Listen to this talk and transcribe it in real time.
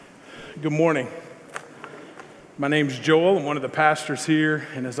Good morning. My name's Joel. I'm one of the pastors here,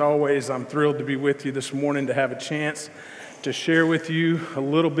 and as always, I'm thrilled to be with you this morning to have a chance to share with you a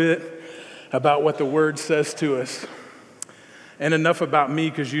little bit about what the Word says to us. And enough about me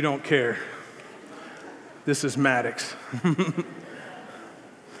because you don't care. This is Maddox.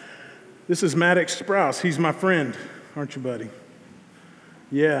 This is Maddox Sprouse. He's my friend, aren't you, buddy?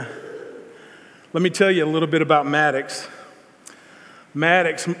 Yeah. Let me tell you a little bit about Maddox.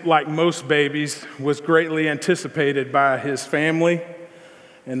 Maddox, like most babies, was greatly anticipated by his family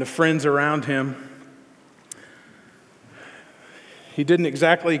and the friends around him. He didn't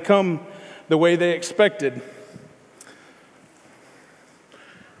exactly come the way they expected.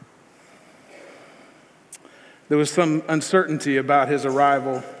 There was some uncertainty about his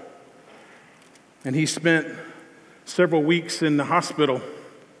arrival, and he spent several weeks in the hospital.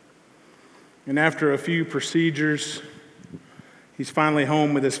 And after a few procedures, he's finally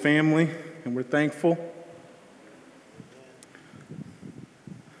home with his family, and we're thankful.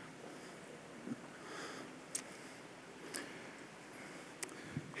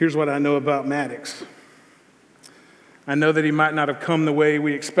 Here's what I know about Maddox. I know that he might not have come the way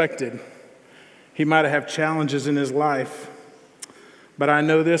we expected. He might have had challenges in his life. But I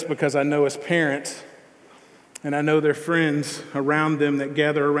know this because I know his parents, and I know their friends around them that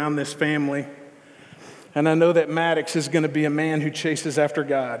gather around this family. And I know that Maddox is going to be a man who chases after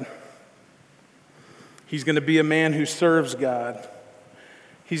God. He's going to be a man who serves God.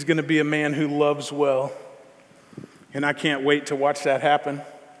 He's going to be a man who loves well. And I can't wait to watch that happen.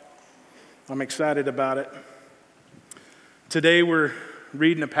 I'm excited about it. Today we're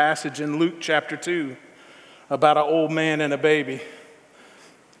reading a passage in Luke chapter 2 about an old man and a baby.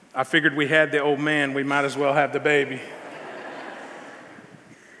 I figured we had the old man, we might as well have the baby.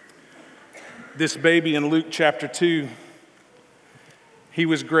 This baby in Luke chapter 2, he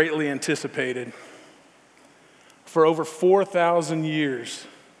was greatly anticipated. For over 4,000 years,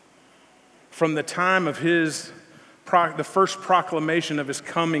 from the time of the first proclamation of his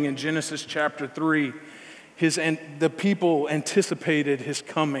coming in Genesis chapter 3, the people anticipated his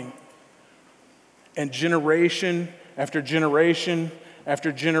coming. And generation after generation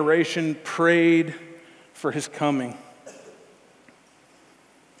after generation prayed for his coming.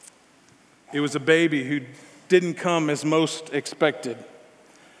 It was a baby who didn't come as most expected,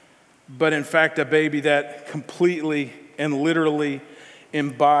 but in fact a baby that completely and literally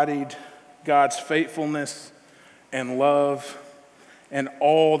embodied God's faithfulness and love and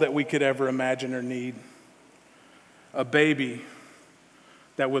all that we could ever imagine or need. A baby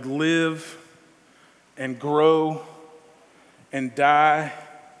that would live and grow and die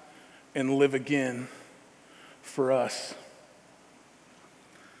and live again for us.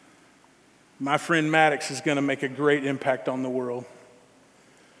 My friend Maddox is going to make a great impact on the world.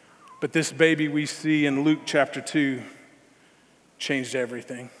 But this baby we see in Luke chapter 2 changed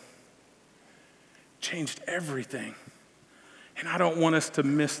everything. Changed everything. And I don't want us to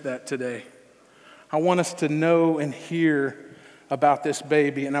miss that today. I want us to know and hear about this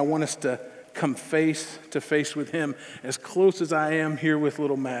baby, and I want us to come face to face with him as close as I am here with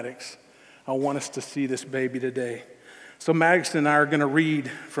little Maddox. I want us to see this baby today. So Maddox and I are going to read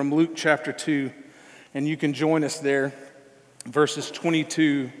from Luke chapter 2, and you can join us there, verses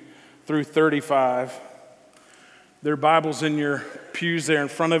 22 through 35. There are Bibles in your pews there in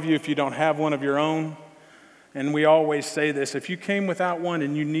front of you if you don't have one of your own. And we always say this, if you came without one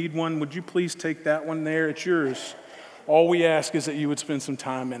and you need one, would you please take that one there? It's yours. All we ask is that you would spend some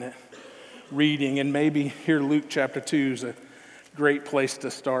time in it, reading, and maybe here Luke chapter 2 is a great place to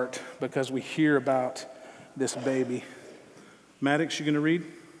start because we hear about this baby. Maddox, you going to read?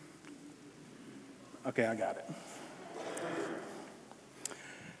 Okay, I got it.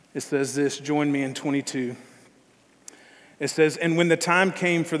 It says this, join me in 22. It says, and when the time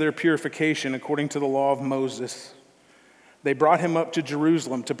came for their purification according to the law of Moses, they brought him up to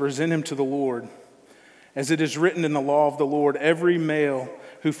Jerusalem to present him to the Lord. As it is written in the law of the Lord, every male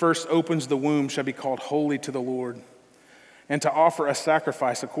who first opens the womb shall be called holy to the Lord. And to offer a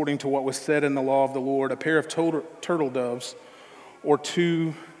sacrifice according to what was said in the law of the Lord, a pair of turtle doves or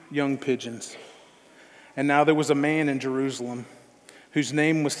 2 young pigeons. And now there was a man in Jerusalem whose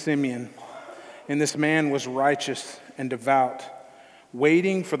name was Simeon. And this man was righteous and devout,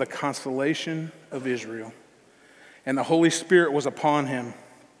 waiting for the consolation of Israel. And the Holy Spirit was upon him.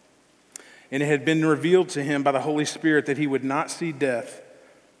 And it had been revealed to him by the Holy Spirit that he would not see death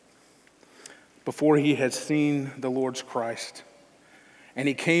before he had seen the Lord's Christ. And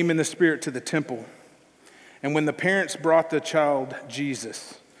he came in the Spirit to the temple. And when the parents brought the child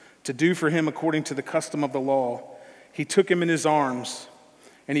Jesus to do for him according to the custom of the law, he took him in his arms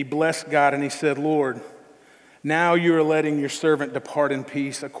And he blessed God and he said, Lord, now you are letting your servant depart in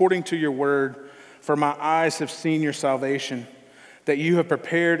peace, according to your word, for my eyes have seen your salvation, that you have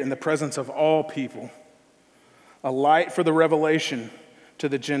prepared in the presence of all people, a light for the revelation to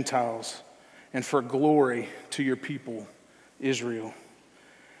the Gentiles, and for glory to your people, Israel.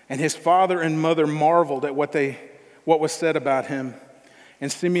 And his father and mother marveled at what was said about him.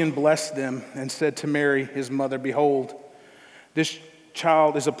 And Simeon blessed them and said to Mary, his mother, behold, this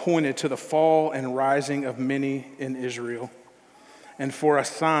child is appointed to the fall and rising of many in Israel, and for a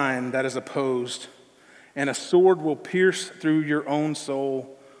sign that is opposed, and a sword will pierce through your own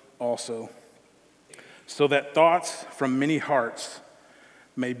soul also, so that thoughts from many hearts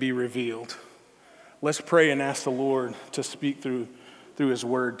may be revealed. Let's pray and ask the Lord to speak through his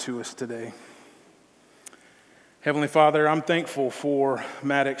word to us today. Heavenly Father, I'm thankful for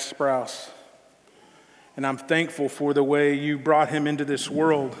Maddox Sprouse, and I'm thankful for the way you brought him into this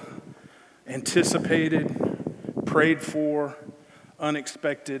world, anticipated, prayed for,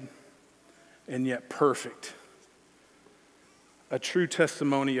 unexpected, and yet perfect. A true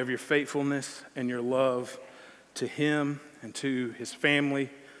testimony of your faithfulness and your love to him and to his family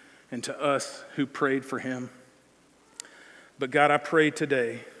and to us who prayed for him. But God, I pray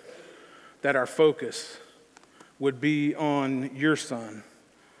today that our focus would be on your son,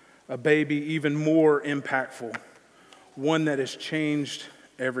 a baby even more impactful, one that has changed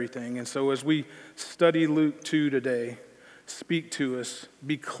everything. And so as we study Luke 2 today, speak to us,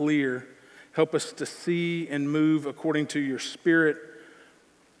 be clear, help us to see and move according to your Spirit,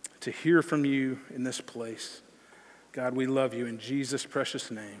 to hear from you in this place. God, we love you in Jesus' precious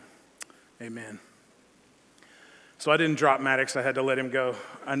name. Amen. So I didn't drop Maddox, I had to let him go.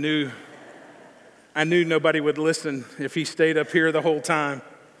 I knew nobody would listen if he stayed up here the whole time.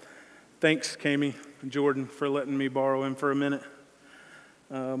 Thanks, Kami and Jordan, for letting me borrow him for a minute.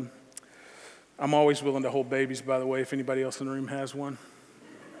 I'm always willing to hold babies, by the way, if anybody else in the room has one.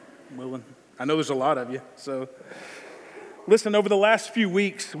 I'm willing. I know there's a lot of you. So listen, over the last few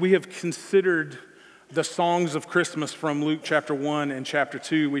weeks, we have considered the songs of Christmas from Luke chapter 1 and chapter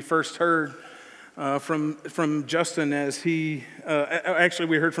 2. We first heard from Justin as we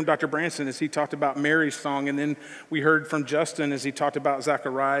heard from Dr. Branson as he talked about Mary's song, and then we heard from Justin as he talked about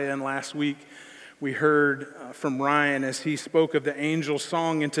Zechariah, and last week we heard from Ryan as he spoke of the angel's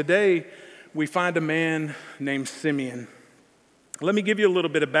song, and today we find a man named Simeon. Let me give you a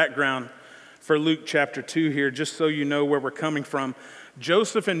little bit of background for Luke chapter 2 here, just so you know where we're coming from.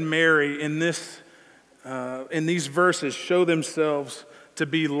 Joseph and Mary in these verses show themselves to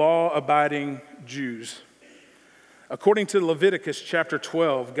be law-abiding Jews. According to Leviticus chapter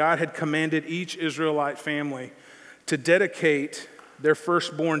 12, God had commanded each Israelite family to dedicate their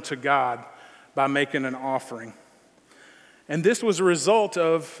firstborn to God by making an offering. And this was a result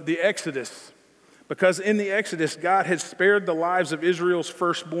of the Exodus, because in the Exodus, God had spared the lives of Israel's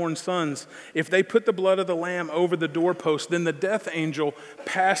firstborn sons. If they put the blood of the lamb over the doorpost, then the death angel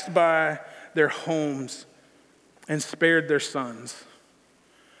passed by their homes and spared their sons.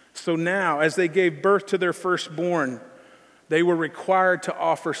 So now, as they gave birth to their firstborn, they were required to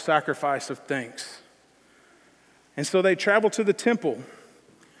offer sacrifice of thanks. And so they travel to the temple,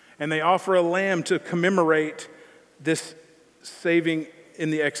 and they offer a lamb to commemorate this saving in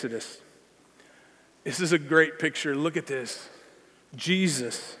the Exodus. This is a great picture. Look at this.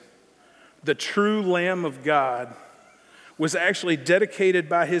 Jesus, the true Lamb of God, was actually dedicated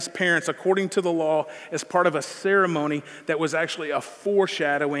by his parents according to the law as part of a ceremony that was actually a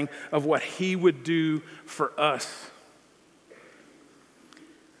foreshadowing of what he would do for us.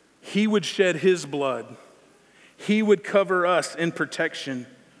 He would shed his blood. He would cover us in protection.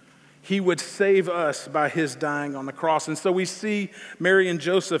 He would save us by his dying on the cross. And so we see Mary and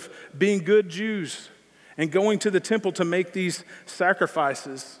Joseph being good Jews and going to the temple to make these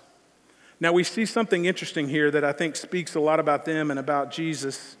sacrifices. Now, we see something interesting here that I think speaks a lot about them and about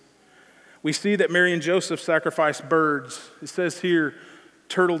Jesus. We see that Mary and Joseph sacrificed birds. It says here,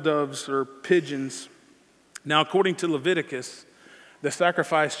 turtle doves or pigeons. Now, according to Leviticus, the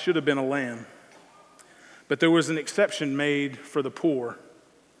sacrifice should have been a lamb. But there was an exception made for the poor.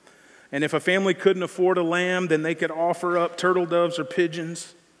 And if a family couldn't afford a lamb, then they could offer up turtle doves or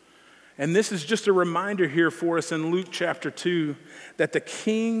pigeons. And this is just a reminder here for us in Luke chapter 2 that the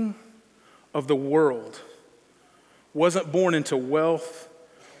King of the world wasn't born into wealth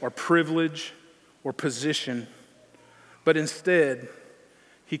or privilege or position, but instead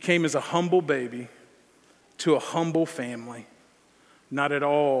he came as a humble baby to a humble family, not at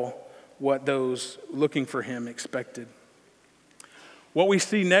all what those looking for him expected. What we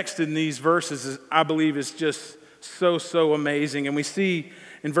see next in these verses, I believe, is just so amazing. And we see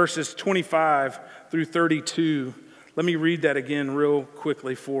in verses 25 through 32. Let me read that again real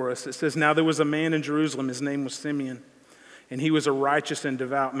quickly for us. It says, "Now there was a man in Jerusalem, his name was Simeon, and he was a righteous and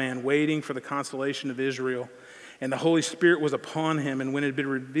devout man, waiting for the consolation of Israel. And the Holy Spirit was upon him, and when it had been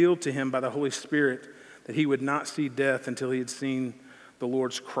revealed to him by the Holy Spirit that he would not see death until he had seen the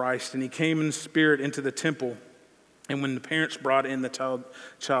Lord's Christ. And he came in spirit into the temple, and when the parents brought in the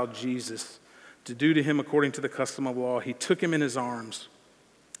child Jesus to do to him according to the custom of law, he took him in his arms,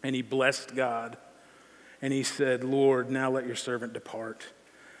 and he blessed God. And he said, 'Lord, now let your servant depart.'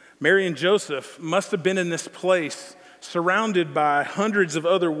 Mary and Joseph must have been in this place surrounded by hundreds of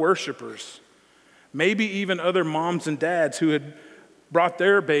other worshipers, maybe even other moms and dads who had brought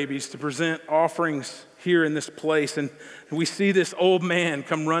their babies to present offerings here in this place. And we see this old man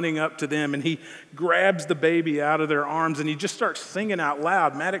come running up to them, and he grabs the baby out of their arms, and he just starts singing out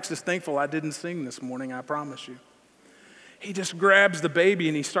loud. Maddox is thankful I didn't sing this morning, I promise you. He just grabs the baby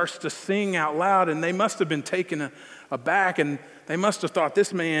and he starts to sing out loud, and they must have been taken aback, and they must have thought,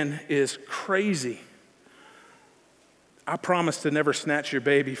 this man is crazy. I promise to never snatch your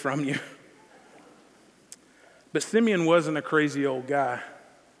baby from you. But Simeon wasn't a crazy old guy.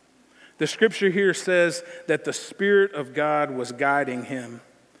 The scripture here says that the Spirit of God was guiding him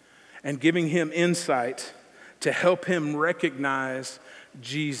and giving him insight to help him recognize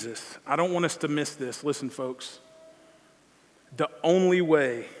Jesus. I don't want us to miss this. Listen, folks. The only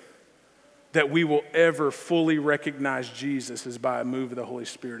way that we will ever fully recognize Jesus is by a move of the Holy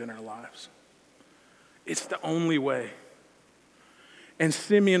Spirit in our lives. It's the only way. And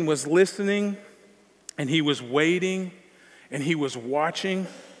Simeon was listening, and he was waiting, and he was watching.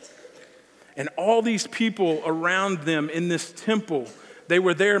 And all these people around them in this temple, they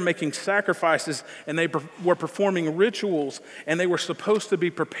were there making sacrifices, and they were performing rituals, and they were supposed to be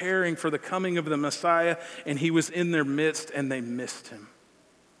preparing for the coming of the Messiah, and he was in their midst, and they missed him.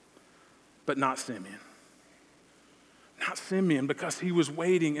 But not Simeon. Not Simeon, because he was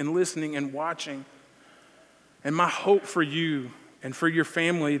waiting and listening and watching. And my hope for you and for your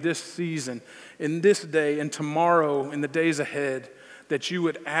family this season, in this day and tomorrow, in the days ahead, that you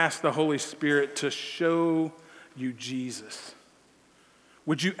would ask the Holy Spirit to show you Jesus.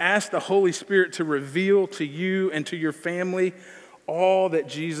 Would you ask the Holy Spirit to reveal to you and to your family all that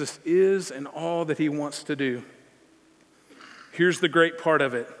Jesus is and all that he wants to do? Here's the great part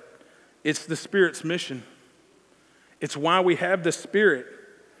of it. It's the Spirit's mission. It's why we have the Spirit.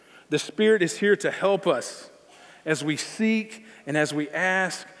 The Spirit is here to help us as we seek and as we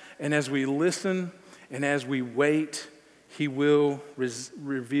ask and as we listen and as we wait. He will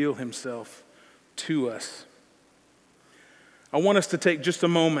reveal himself to us. I want us to take just a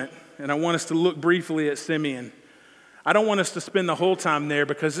moment, and I want us to look briefly at Simeon. I don't want us to spend the whole time there,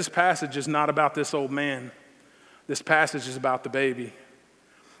 because this passage is not about this old man. This passage is about the baby.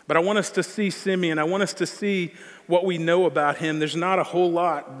 But I want us to see Simeon. I want us to see what we know about him. There's not a whole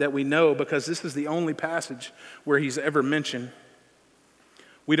lot that we know, because this is the only passage where he's ever mentioned.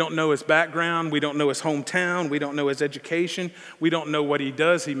 We don't know his background. We don't know his hometown. We don't know his education. We don't know what he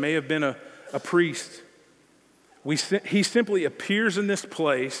does. He may have been a priest. He simply appears in this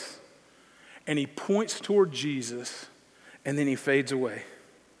place, and he points toward Jesus, and then he fades away.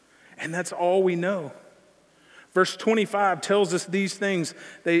 And that's all we know. Verse 25 tells us these things.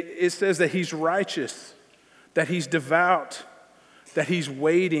 It says that he's righteous, that he's devout, that he's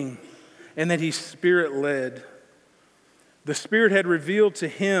waiting, and that he's Spirit-led. The Spirit had revealed to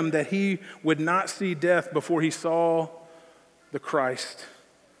him that he would not see death before he saw the Christ.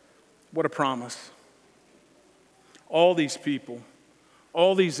 What a promise. All these people,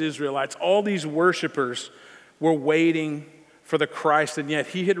 all these Israelites, all these worshipers were waiting for the Christ, and yet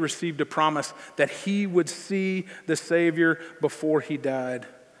he had received a promise that he would see the Savior before he died.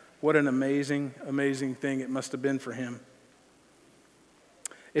 What an amazing, amazing thing it must have been for him.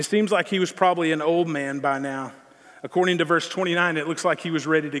 It seems like he was probably an old man by now. According to verse 29, it looks like he was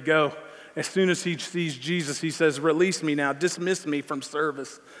ready to go. As soon as he sees Jesus, he says, "Release me now, dismiss me from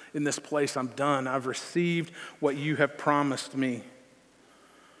service in this place. I'm done. I've received what you have promised me."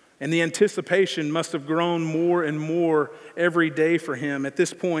 And the anticipation must have grown more and more every day for him. At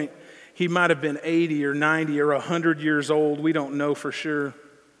this point, he might have been 80 or 90 or 100 years old. We don't know for sure.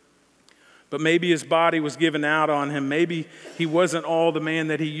 But maybe his body was given out on him. Maybe he wasn't all the man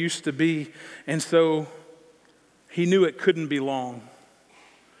that he used to be. And so he knew it couldn't be long.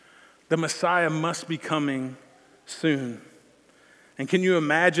 The Messiah must be coming soon. And can you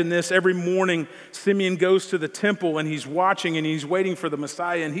imagine this? Every morning, Simeon goes to the temple, and he's watching and he's waiting for the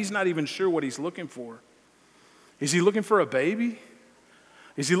Messiah, and he's not even sure what he's looking for. Is he looking for a baby?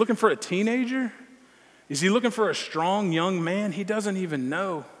 Is he looking for a teenager? Is he looking for a strong young man? He doesn't even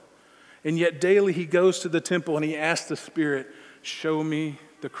know. And yet daily he goes to the temple and he asks the Spirit, show me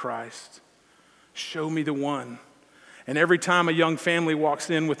the Christ. Show me the one. And every time a young family walks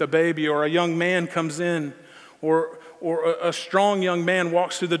in with a baby, or a young man comes in, or a strong young man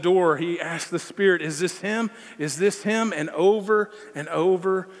walks through the door, he asks the Spirit, is this him? Is this him? And over and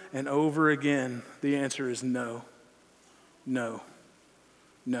over and over again, the answer is no, no,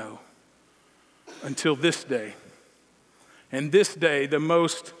 no. Until this day. And this day, the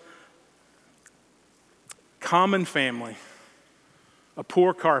most common family, a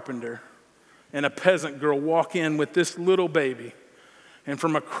poor carpenter and a peasant girl, walk in with this little baby. And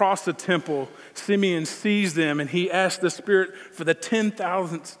from across the temple, Simeon sees them and he asks the Spirit for the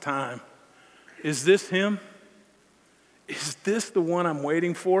 10,000th time, is this him? Is this the one I'm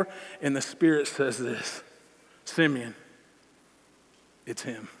waiting for? And the Spirit says this, Simeon, it's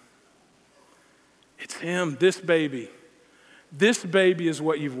him. It's him, this baby. This baby is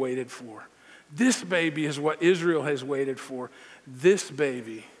what you've waited for. This baby is what Israel has waited for. This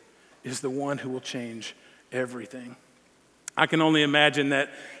baby is the one who will change everything. I can only imagine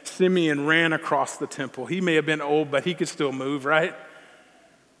that Simeon ran across the temple. He may have been old, but he could still move, right?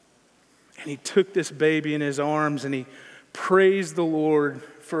 And he took this baby in his arms and he praised the Lord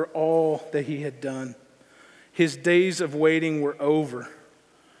for all that he had done. His days of waiting were over.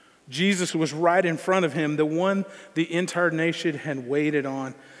 Jesus was right in front of him, the one the entire nation had waited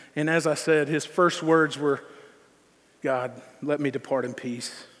on. And as I said, his first words were, God, let me depart in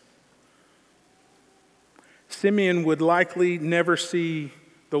peace. Simeon would likely never see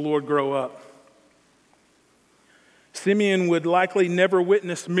the Lord grow up. Simeon would likely never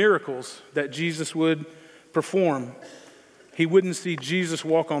witness miracles that Jesus would perform. He wouldn't see Jesus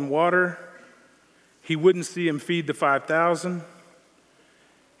walk on water. He wouldn't see him feed the 5,000.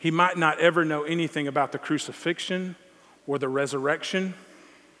 He might not ever know anything about the crucifixion or the resurrection.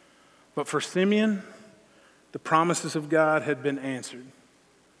 But for Simeon, the promises of God had been answered.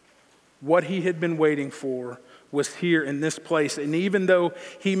 What he had been waiting for was here in this place. And even though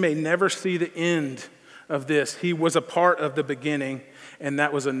he may never see the end of this, he was a part of the beginning, and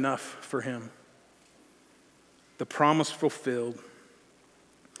that was enough for him. The promise fulfilled.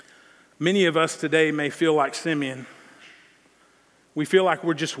 Many of us today may feel like Simeon. We feel like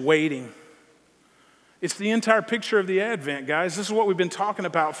we're just waiting. It's the entire picture of the Advent, guys. This is what we've been talking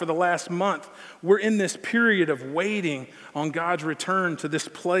about for the last month. We're in this period of waiting on God's return to this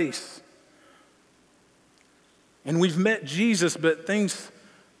place. And we've met Jesus, but things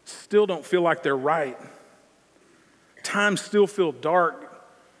still don't feel like they're right. Times still feel dark.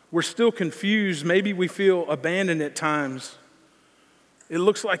 We're still confused. Maybe we feel abandoned at times. It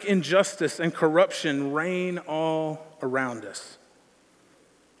looks like injustice and corruption reign all around us.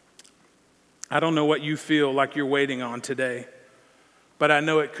 I don't know what you feel like you're waiting on today, but I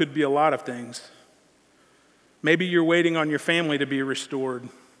know it could be a lot of things. Maybe you're waiting on your family to be restored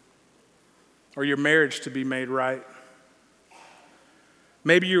or your marriage to be made right.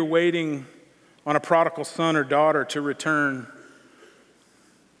 Maybe you're waiting on a prodigal son or daughter to return.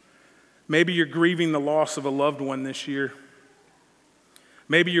 Maybe you're grieving the loss of a loved one this year.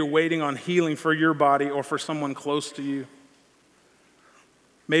 Maybe you're waiting on healing for your body or for someone close to you.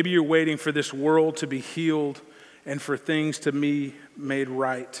 Maybe you're waiting for this world to be healed and for things to be made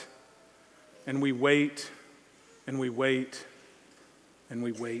right. And we wait, and we wait, and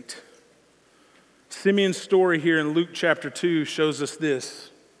we wait. Simeon's story here in Luke chapter 2 shows us this.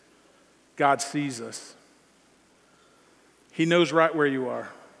 God sees us. He knows right where you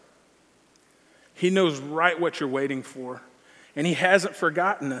are. He knows right what you're waiting for. And he hasn't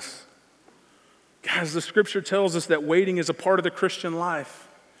forgotten us. Guys, the scripture tells us that waiting is a part of the Christian life.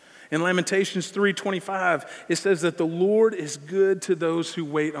 In Lamentations 3:25, it says that the Lord is good to those who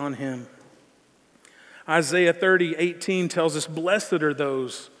wait on him. Isaiah 30:18 tells us, blessed are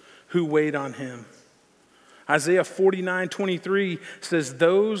those who wait on him. Isaiah 49:23 says,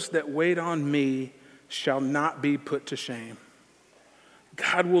 those that wait on me shall not be put to shame.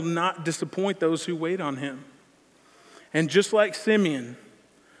 God will not disappoint those who wait on him. And just like Simeon,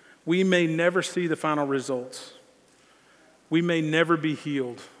 we may never see the final results. We may never be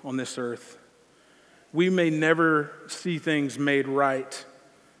healed on this earth. We may never see things made right.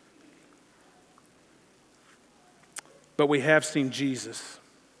 But we have seen Jesus.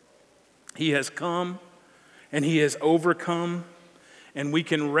 He has come and he has overcome, and we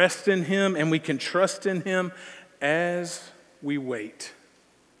can rest in him and we can trust in him as we wait.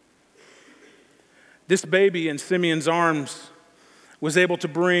 This baby in Simeon's arms was able to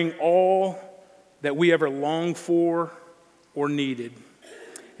bring all that we ever longed for or needed.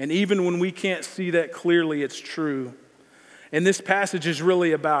 And even when we can't see that clearly, it's true. And this passage is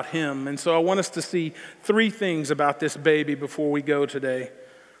really about him. And so I want us to see three things about this baby before we go today.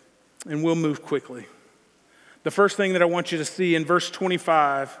 And we'll move quickly. The first thing that I want you to see in verse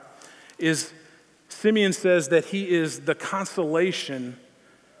 25 is Simeon says that he is the consolation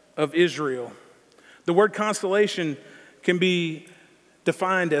of Israel. The word consolation can be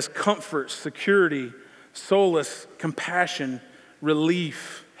defined as comfort, security, solace, compassion,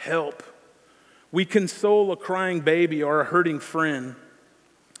 relief, help. We console a crying baby or a hurting friend.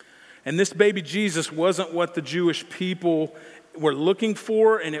 And this baby Jesus wasn't what the Jewish people were looking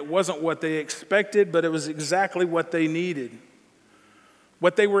for, and it wasn't what they expected, but it was exactly what they needed.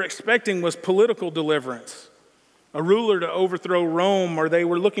 What they were expecting was political deliverance, a ruler to overthrow Rome, or they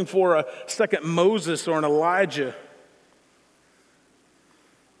were looking for a second Moses or an Elijah.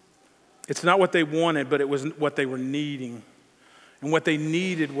 It's not what they wanted, but it was what they were needing. And what they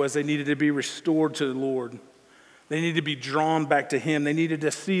needed was they needed to be restored to the Lord. They needed to be drawn back to him. They needed to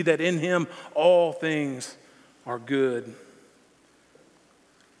see that in him all things are good.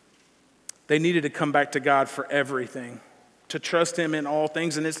 They needed to come back to God for everything, to trust him in all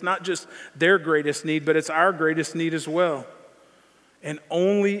things. And it's not just their greatest need, but it's our greatest need as well. And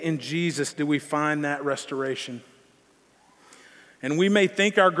only in Jesus do we find that restoration. And we may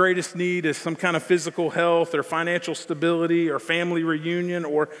think our greatest need is some kind of physical health or financial stability or family reunion,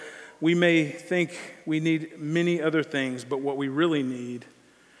 or we may think we need many other things, but what we really need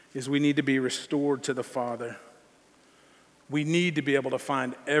is we need to be restored to the Father. We need to be able to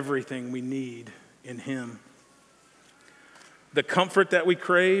find everything we need in him. The comfort that we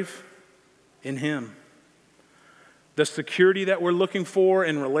crave in him. The security that we're looking for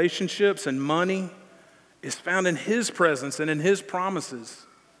in relationships and money is found in his presence and in his promises.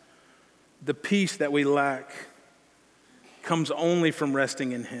 The peace that we lack comes only from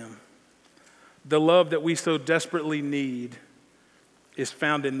resting in him. The love that we so desperately need is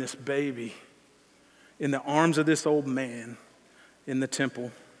found in this baby, in the arms of this old man in the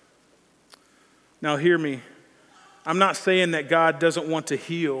temple. Now hear me. I'm not saying that God doesn't want to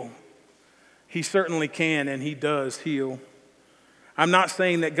heal. He certainly can, and he does heal. I'm not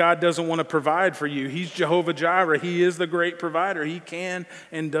saying that God doesn't want to provide for you. He's Jehovah Jireh. He is the great provider. He can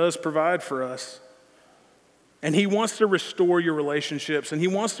and does provide for us. And he wants to restore your relationships, and he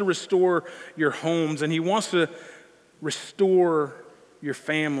wants to restore your homes, and he wants to restore your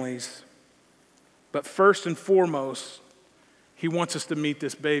families. But first and foremost, he wants us to meet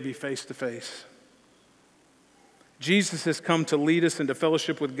this baby face to face. Jesus has come to lead us into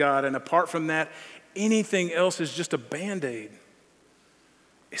fellowship with God, and apart from that, anything else is just a Band-Aid.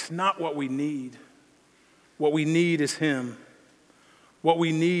 It's not what we need. What we need is him. What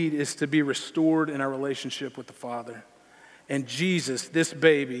we need is to be restored in our relationship with the Father. And Jesus, this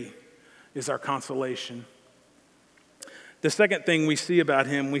baby, is our consolation. The second thing we see about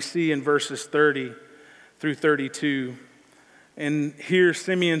him, we see in verses 30 through 32. And here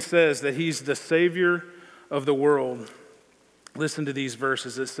Simeon says that he's the Savior of the world. Listen to these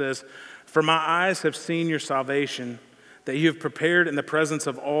verses. It says, "For my eyes have seen your salvation, that you have prepared in the presence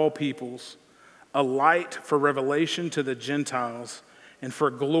of all peoples, a light for revelation to the Gentiles and for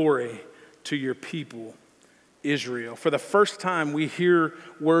glory to your people, Israel." For the first time, we hear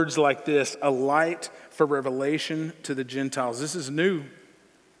words like this, a light for revelation to the Gentiles. This is new.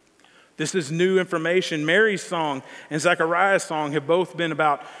 This is new information. Mary's song and Zechariah's song have both been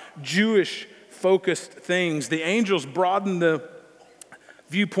about Jewish-focused things. The angels broadened the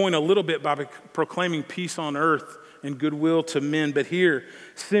viewpoint a little bit by proclaiming peace on earth and goodwill to men. But here,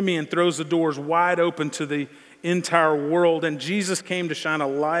 Simeon throws the doors wide open to the entire world. And Jesus came to shine a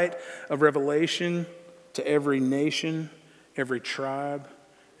light of revelation to every nation, every tribe,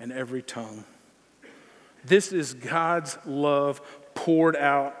 and every tongue. This is God's love poured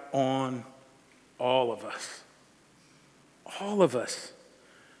out on all of us. All of us.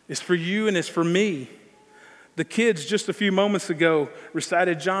 It's for you and it's for me. The kids just a few moments ago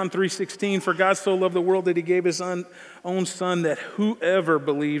recited John 3:16, "For God so loved the world that he gave his own son, that whoever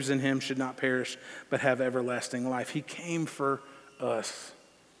believes in him should not perish but have everlasting life." He came for us.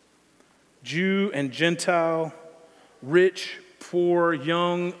 Jew and Gentile, rich, poor,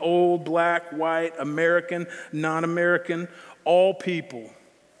 young, old, black, white, American, non-American, all people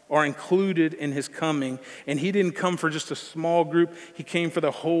are included in his coming. And he didn't come for just a small group. He came for the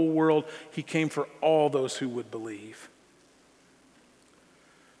whole world. He came for all those who would believe.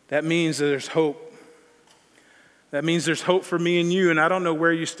 That means that there's hope. That means there's hope for me and you. And I don't know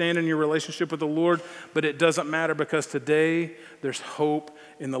where you stand in your relationship with the Lord, but it doesn't matter, because today there's hope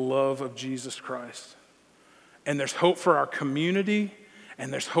in the love of Jesus Christ. And there's hope for our community,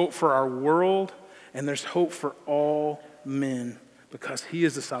 and there's hope for our world, and there's hope for all men, because he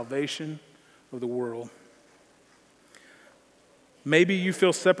is the salvation of the world. Maybe you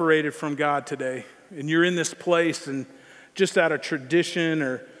feel separated from God today, and you're in this place, and just out of tradition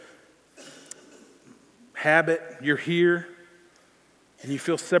or habit, you're here, and you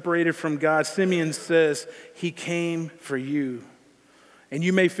feel separated from God. Simeon says he came for you. And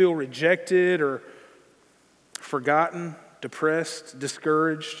you may feel rejected or forgotten, depressed,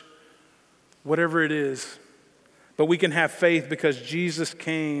 discouraged, whatever it is. But we can have faith because Jesus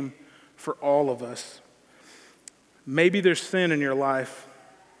came for all of us. Maybe there's sin in your life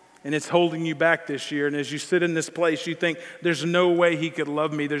and it's holding you back this year. And as you sit in this place, you think, there's no way he could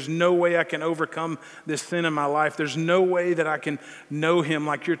love me. There's no way I can overcome this sin in my life. There's no way that I can know him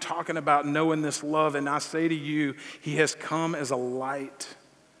like you're talking about knowing this love. And I say to you, he has come as a light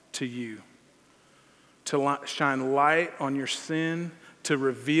to you, to shine light on your sin, to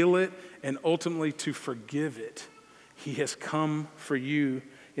reveal it, and ultimately to forgive it. He has come for you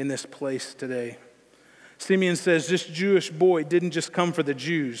in this place today. Simeon says this Jewish boy didn't just come for the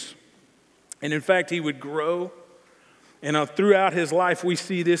Jews. And in fact, he would grow. And throughout his life, we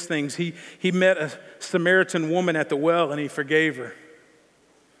see these things. He met a Samaritan woman at the well, and he forgave her.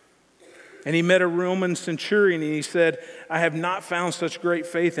 And he met a Roman centurion, and he said, I have not found such great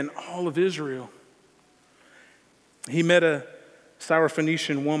faith in all of Israel. He met a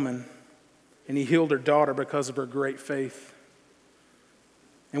Syrophoenician woman, and he healed her daughter because of her great faith.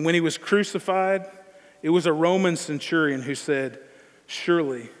 And when he was crucified, it was a Roman centurion who said,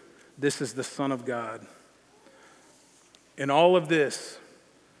 surely this is the Son of God. In all of this,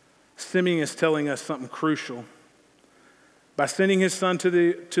 Simeon is telling us something crucial. By sending his son to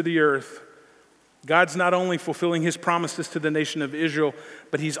the earth, God's not only fulfilling his promises to the nation of Israel,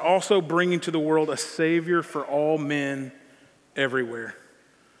 but he's also bringing to the world a Savior for all men everywhere.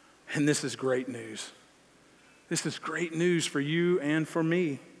 And this is great news. This is great news for you and for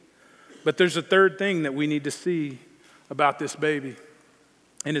me. But there's a third thing that we need to see about this baby.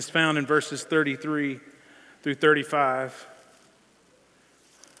 And it's found in verses 33 through 35.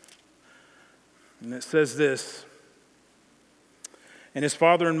 And it says this, and his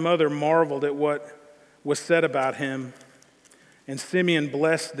father and mother marveled at what was said about him. And Simeon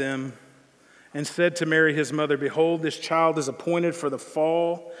blessed them and said to Mary his mother, behold, this child is appointed for the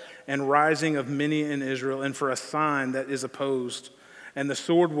fall and rising of many in Israel, and for a sign that is opposed. And the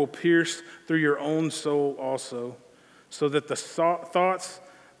sword will pierce through your own soul also, so that the thoughts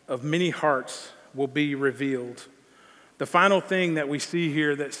of many hearts will be revealed. The final thing that we see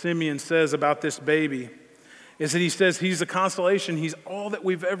here that Simeon says about this baby is that he says he's a consolation. He's all that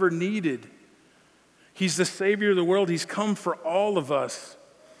we've ever needed. He's the Savior of the world. He's come for all of us.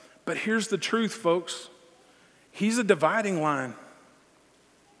 But here's the truth, folks. He's a dividing line.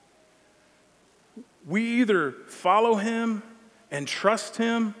 We either follow him and trust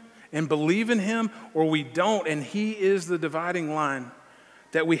him and believe in him, or we don't, and he is the dividing line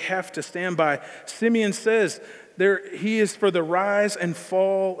that we have to stand by. Simeon says he is for the rise and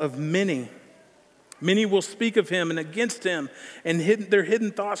fall of many. Many will speak of him and against him, and their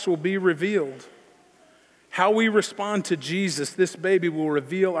hidden thoughts will be revealed. How we respond to Jesus, this baby, will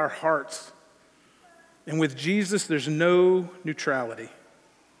reveal our hearts. And with Jesus, there's no neutrality.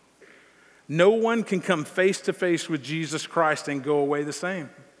 No one can come face to face with Jesus Christ and go away the same.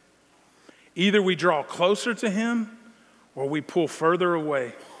 Either we draw closer to him or we pull further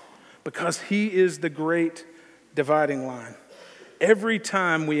away, because he is the great dividing line. Every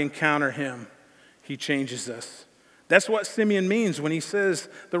time we encounter him, he changes us. That's what Simeon means when he says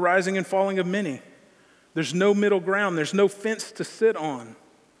the rising and falling of many. There's no middle ground. There's no fence to sit on.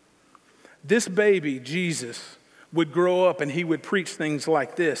 This baby, Jesus, would grow up and he would preach things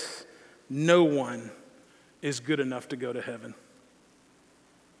like this: no one is good enough to go to heaven.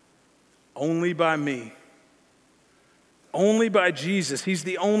 Only by me. Only by Jesus. He's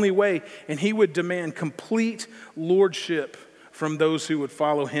the only way. And he would demand complete lordship from those who would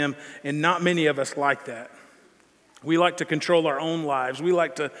follow him. And not many of us like that. We like to control our own lives. We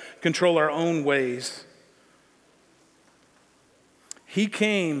like to control our own ways. He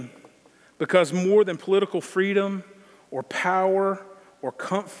came because more than political freedom or power or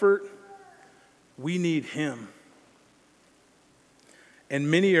comfort, we need him.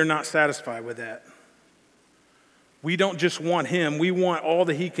 And many are not satisfied with that. We don't just want him. We want all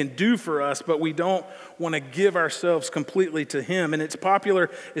that he can do for us, but we don't want to give ourselves completely to him. And it's popular,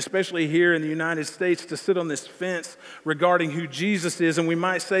 especially here in the United States, to sit on this fence regarding who Jesus is. And we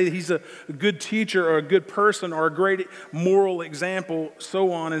might say he's a good teacher or a good person or a great moral example,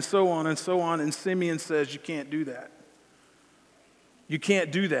 so on and so on and so on. And Simeon says you can't do that. You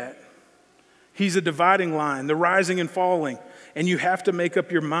can't do that. He's a dividing line, the rising and falling. And you have to make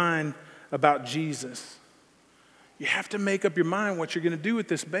up your mind about Jesus. You have to make up your mind what you're going to do with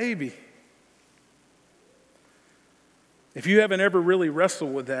this baby. If you haven't ever really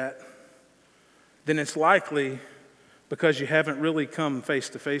wrestled with that, then it's likely because you haven't really come face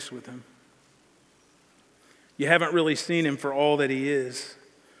to face with him. You haven't really seen him for all that he is.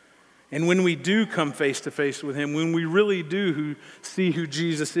 And when we do come face to face with him, when we really do see who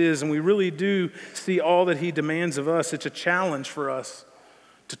Jesus is, and we really do see all that he demands of us, it's a challenge for us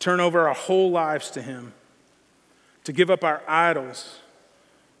to turn over our whole lives to him, to give up our idols,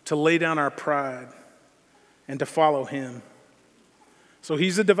 to lay down our pride, and to follow him. So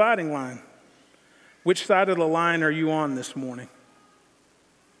he's a dividing line. Which side of the line are you on this morning?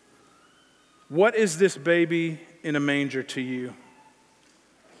 What is this baby in a manger to you?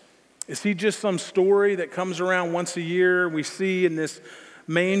 Is he just some story that comes around once a year? We see in this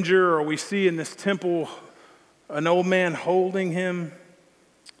manger, or we see in this temple an old man holding him?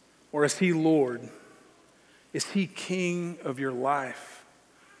 Or is he Lord? Is he king of your life?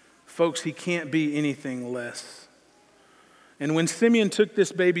 Folks, he can't be anything less. And when Simeon took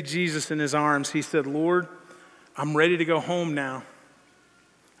this baby Jesus in his arms, he said, Lord, I'm ready to go home now.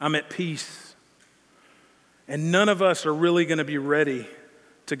 I'm at peace. And none of us are really going to be ready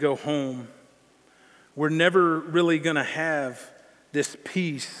to go home. We're never really going to have this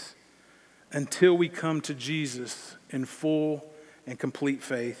peace until we come to Jesus in full and complete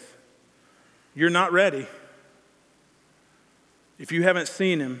faith. You're not ready. If you haven't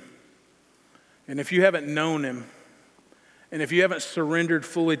seen him, and if you haven't known him, and if you haven't surrendered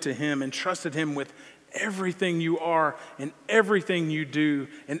fully to him and trusted him with everything you are and everything you do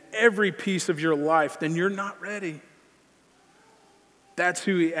and every piece of your life, then you're not ready. That's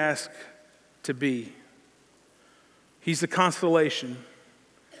who he asked to be. He's the consolation.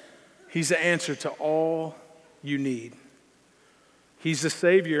 He's the answer to all you need. He's the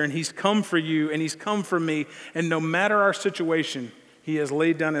Savior, and he's come for you, and he's come for me. And no matter our situation, he has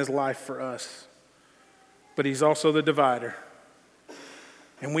laid down his life for us. But he's also the divider.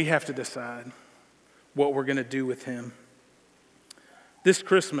 And we have to decide what we're going to do with him. This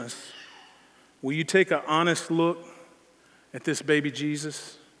Christmas, will you take an honest look at this baby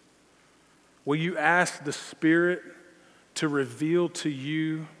Jesus? Will you ask the Spirit to reveal to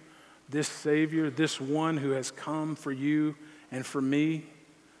you this Savior, this one who has come for you and for me?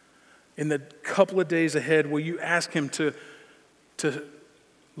 In the couple of days ahead, will you ask him to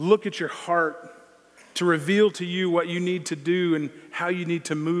look at your heart, to reveal to you what you need to do and how you need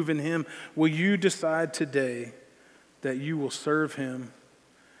to move in him? Will you decide today that you will serve him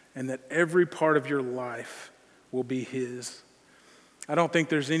and that every part of your life will be his? I don't think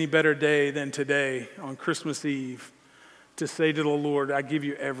there's any better day than today on Christmas Eve to say to the Lord, I give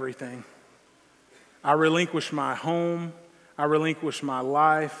you everything. I relinquish my home. I relinquish my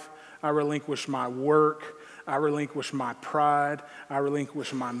life. I relinquish my work. I relinquish my pride. I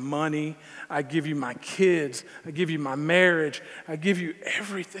relinquish my money. I give you my kids. I give you my marriage. I give you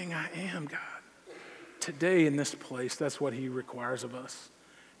everything I am, God. Today in this place, that's what he requires of us.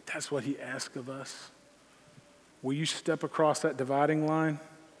 That's what he asks of us. Will you step across that dividing line?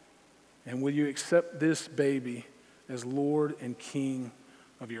 And will you accept this baby as Lord and King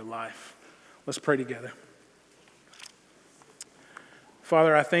of your life? Let's pray together.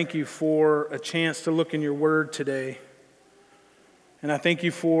 Father, I thank you for a chance to look in your word today. And I thank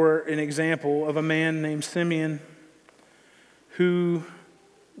you for an example of a man named Simeon who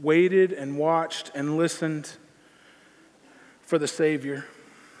waited and watched and listened for the Savior.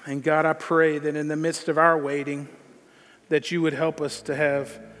 And God, I pray that in the midst of our waiting, that you would help us to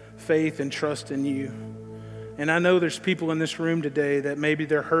have faith and trust in you. And I know there's people in this room today that maybe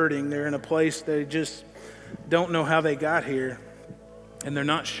they're hurting. They're in a place they just don't know how they got here. And they're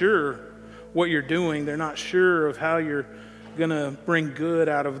not sure what you're doing. They're not sure of how you're going to bring good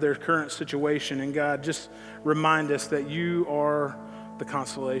out of their current situation. And God, just remind us that you are the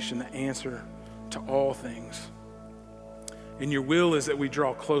consolation, the answer to all things. And your will is that we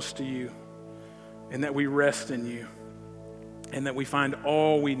draw close to you and that we rest in you and that we find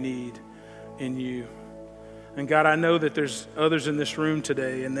all we need in you. And God, I know that there's others in this room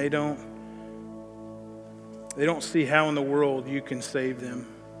today and they don't see how in the world you can save them.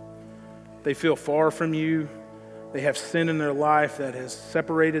 They feel far from you. They have sin in their life that has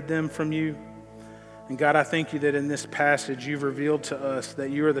separated them from you. And God, I thank you that in this passage you've revealed to us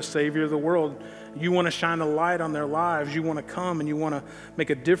that you are the Savior of the world. You want to shine a light on their lives. You want to come and you want to make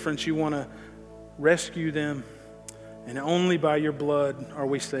a difference. You want to rescue them. And only by your blood are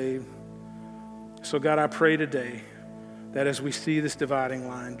we saved. So God, I pray today that as we see this dividing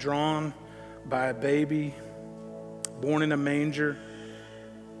line drawn by a baby born in a manger,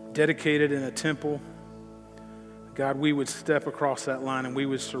 dedicated in a temple, God, we would step across that line and we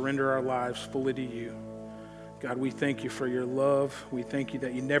would surrender our lives fully to you. God, we thank you for your love. We thank you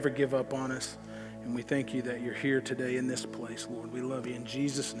that you never give up on us. And we thank you that you're here today in this place, Lord. We love you in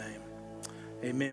Jesus' name. Amen.